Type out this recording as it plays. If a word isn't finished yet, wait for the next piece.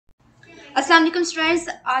अस्सलाम वालेकुम स्टूडेंट्स,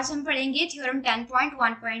 आज हम पढ़ेंगे थ्योरम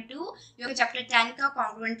 10.1.2 जो कि चैप्टर 10 का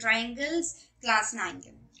कॉन्ग्रुएंट ट्रायंगल्स क्लास 9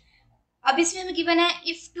 के। अब इसमें हमें गिवन है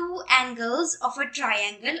if two angles of a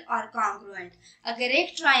triangle are congruent, अगर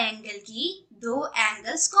एक ट्रायंगल की दो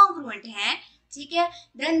एंगल्स कॉन्ग्रुएंट हैं, ठीक है,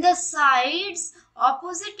 then the sides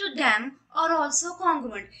opposite to them और आल्सो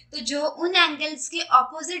कॉन्ग्रुएंट। तो जो उन एंगल्स के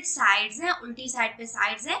ऑपोजिट साइड्स हैं, उल्टी साइड पे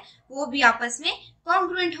साइड्स हैं, वो भी आपस में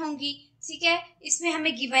कॉन्ग्रुएंट होंगी। ठीक है, इसमें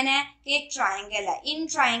हमें गिवन है कि एक ट्रायंगल है, in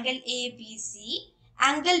triangle A B C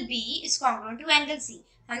angle B is congruent to angle C.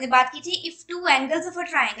 हमने बात की थी if two angles of a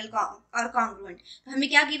triangle are congruent, तो हमें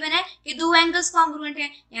क्या गिवन है कि दो एंगल्स कॉन्ग्रुएंट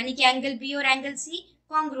हैं, यानी कि एंगल बी और एंगल सी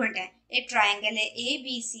कॉन्ग्रुएंट है। एक ट्रायंगल है ए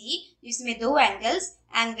बी सी जिसमें दो एंगल्स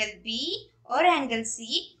एंगल बी और एंगल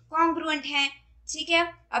सी कॉन्ग्रुएंट हैं। ठीक है,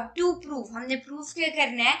 अब टू प्रूव हमने प्रूफ क्या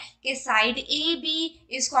करना है कि side A B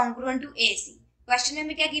is congruent to A C. Question में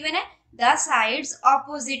हमें क्या गिवन है, the sides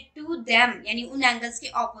opposite to them, यानी उन एंगल्स के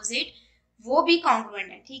ऑपोजिट वो भी कॉन्ग्रुएंट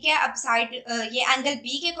है। ठीक है, अब साइड ये एंगल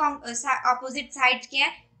बी के ऑपोजिट साइड क्या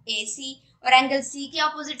है, ए सी, और एंगल सी के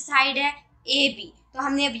ऑपोजिट साइड है ए बी। तो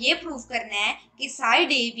हमने अब ये प्रूव करना है कि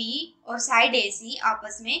साइड ए बी और साइड ए सी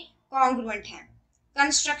आपस में कॉन्ग्रुएंट हैं।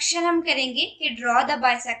 कंस्ट्रक्शन हम करेंगे कि draw the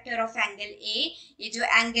bisector of angle A. ये जो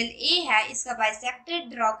एंगल ए है इसका बाइसेक्टर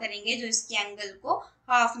ड्रॉ करेंगे जो इसके एंगल को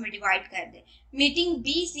हाफ में डिवाइड कर दे। Meeting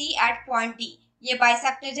B C eight point D, ये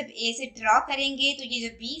बाइसेक्टर जब ए से ड्रॉ करेंगे तो ये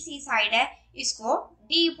जो बी सी साइड है इसको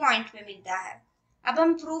डी पॉइंट पे मिलता है। अब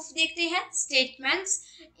हम प्रूफ देखते हैं। Statements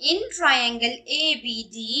in triangle A B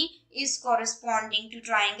D is corresponding to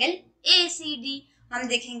triangle A C D. हम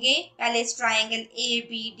देखेंगे पहले इस ट्रायंगल ए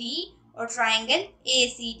बी डी और ट्रायंगल ए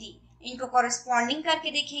सी डी, इनको कॉरेस्पॉन्डिंग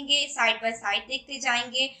करके देखेंगे, साइड बाय साइड देखते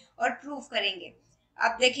जाएंगे और प्रूफ करेंगे।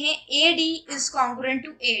 अब देखें A D is congruent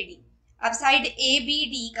to A D. अब साइड ए बी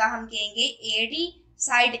डी का हम कहेंगे A D,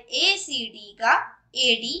 side A C D का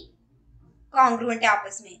ए डी कॉन्ग्रुएंट है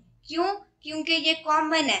आपस में। क्यों? क्योंकि ये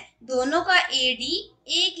कॉमन है, दोनों का ए डी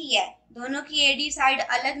एक ही है, दोनों की ए डी साइड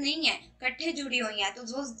अलग नहीं है, इकट्ठे जुड़ी हुई हैं, तो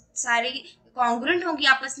वो सारी कॉन्ग्रुएंट होंगी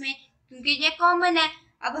आपस में क्योंकि ये कॉमन है।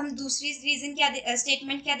 अब हम दूसरी रीजन क्या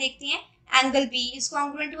स्टेटमेंट क्या देखते हैं, angle B is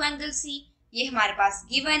congruent to angle C. ये हमारे पास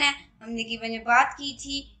गिवन है, हमने गिवन में बात की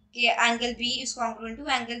थी कि angle B is congruent to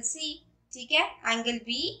angle C. ठीक है, angle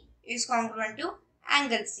B is congruent to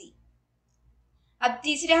angle C. अब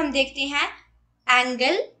तीसरे हम देखते हैं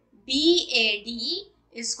angle B A D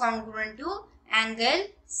is congruent to angle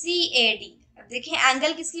C A D. अब देखें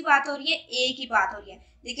एंगल किसकी बात हो रही है, ए की बात हो रही है,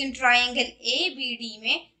 लेकिन ट्रायंगल ए बी डी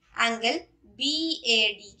में एंगल बी ए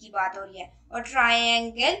डी की बात हो रही है, और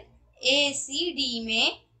ट्रायंगल ए सी डी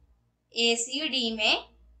में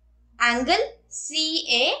एंगल सी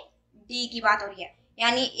ए डी की बात हो रही है।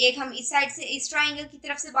 यानी एक हम इस साइड से इस ट्रायंगल की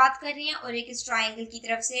तरफ से बात कर रहे हैं और एक इस ट्रायंगल की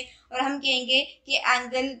तरफ से, और हम कहेंगे कि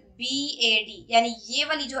एंगल बी ए डी यानी ये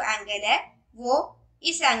वाली जो एंगल है वो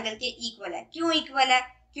इस एंगल के इक्वल है। क्यों इक्वल है?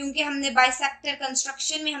 क्योंकि हमने बाइसेक्टर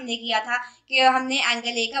कंस्ट्रक्शन में हमने किया था कि हमने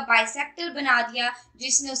एंगल ए का बाइसेक्टर बना दिया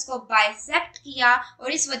जिसने उसको बाइसेक्ट किया,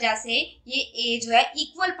 और इस वजह से ये ए जो है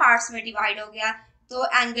इक्वल पार्ट्स में डिवाइड हो गया। तो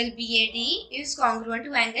angle B A D is congruent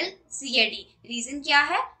to angle C A D. Reason क्या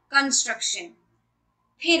है? कंस्ट्रक्शन।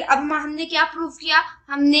 फिर अब हमने क्या प्रूव किया,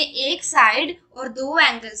 हमने एक साइड और दो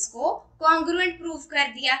एंगल्स को कॉन्ग्रुएंट प्रूव कर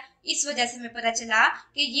दिया। इस वजह से हमें पता चला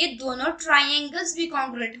कि ये दोनों ट्रायंगल्स भी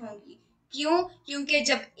कॉन्ग्रुएंट होंगी। क्यों? क्योंकि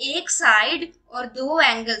जब एक साइड और दो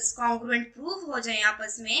एंगल्स कॉन्ग्रुएंट प्रूव हो जाए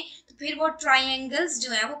आपस में, तो फिर वो ट्रायंगल्स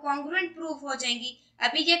जो है वो कॉन्ग्रुएंट प्रूव हो जाएंगी।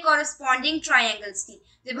 अभी ये कॉरेस्पॉन्डिंग ट्रायंगल्स थी,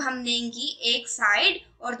 जब हमने इनकी एक साइड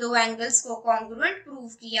और दो एंगल्स को कॉन्ग्रुएंट प्रूव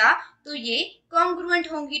किया तो ये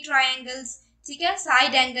कॉन्ग्रुएंट होंगी ट्रायंगल्स। ठीक है,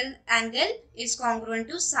 side angle is congruent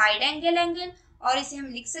to side angle, और इसे हम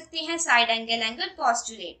लिख सकते हैं side angle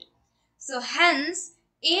postulate. So hence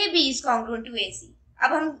A B is congruent to ए सी।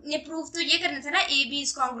 अब हमने प्रूफ तो ये करना था ना, A B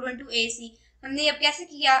is congruent to ए सी। हमने अब कैसे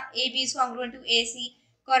किया, A B is congruent to A C,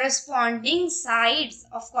 corresponding sides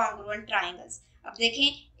of congruent triangles. अब देखें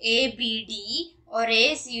ए बी डी और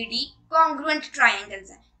ए सी डी कॉन्ग्रुएंट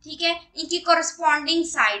ट्रायंगल्स हैं। ठीक है, इनकी कॉरेस्पॉन्डिंग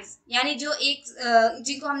साइड्स यानी जो एक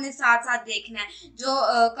जिनको हमने साथ साथ देखना है, जो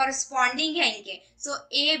कॉरेस्पॉन्डिंग है इनके, सो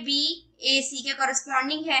ए बी ए सी के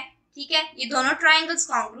कॉरेस्पॉन्डिंग है। ठीक है, ये दोनों ट्रायंगल्स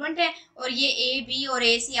कॉन्ग्रुएंट है और ये ए बी और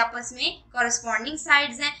ए सी आपस में कॉरेस्पॉन्डिंग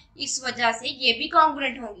साइड्स हैं, इस वजह से ये भी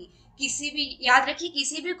कॉन्ग्रुएंट होंगी। किसी भी याद रखिए,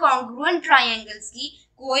 किसी भी कॉन्ग्रुएंट ट्रायंगल्स की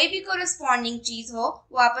कोई भी कॉरेस्पॉन्डिंग चीज हो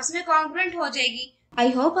वो आपस में कॉन्ग्रुएंट हो जाएगी।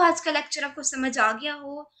 आई होप आज का लेक्चर आपको समझ आ गया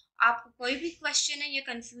हो। आपको कोई भी क्वेश्चन है या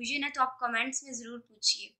कंफ्यूजन है तो आप कमेंट्स में ज़रूर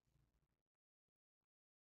पूछिए।